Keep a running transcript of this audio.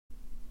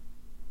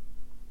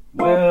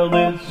Well,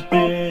 it's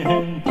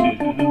been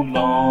too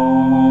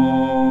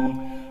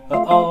long,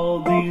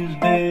 all these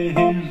days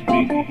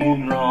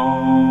being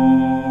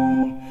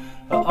wrong.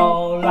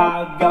 All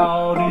I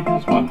got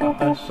is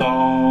my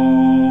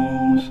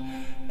songs,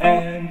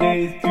 and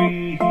day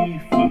three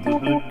for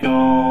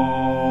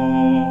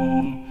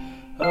gone.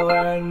 Oh,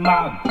 and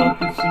my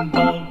buckets and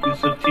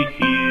buckets of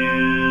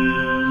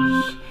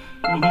tears.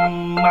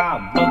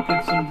 My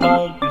buckets and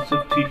buckets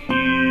of tears.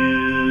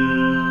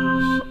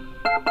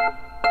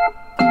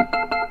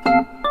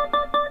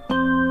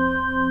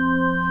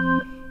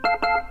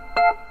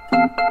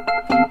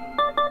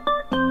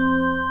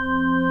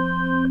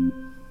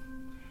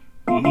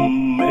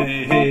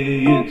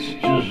 Hey, it's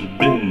just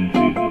been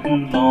too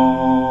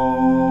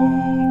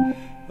long,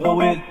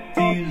 with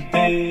these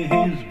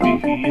days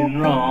being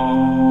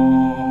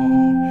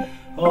wrong.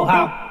 Oh,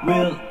 how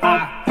will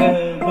I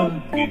ever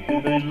get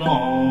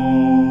along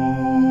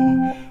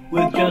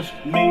with just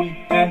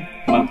me and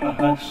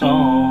my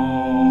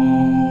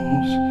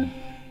songs?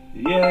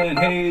 Yeah, and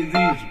hey,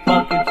 these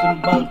buckets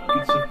and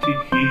buckets of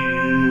tears.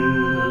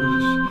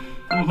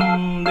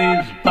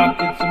 These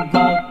buckets and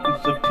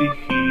buckets of tears.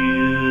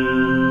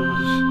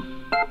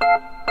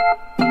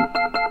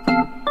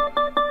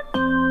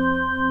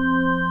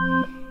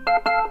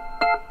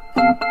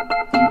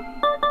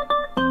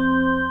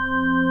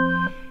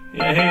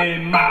 Yeah, hey,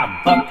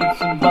 my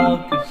buckets and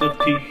buckets of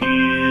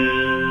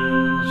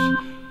tears.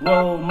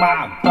 Whoa,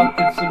 my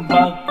buckets and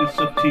buckets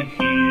of tears.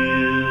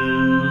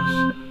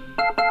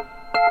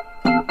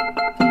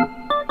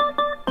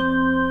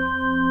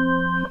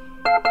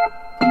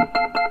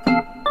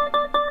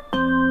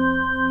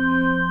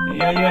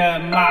 Yeah,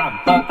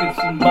 my buckets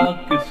and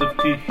buckets of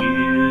tears.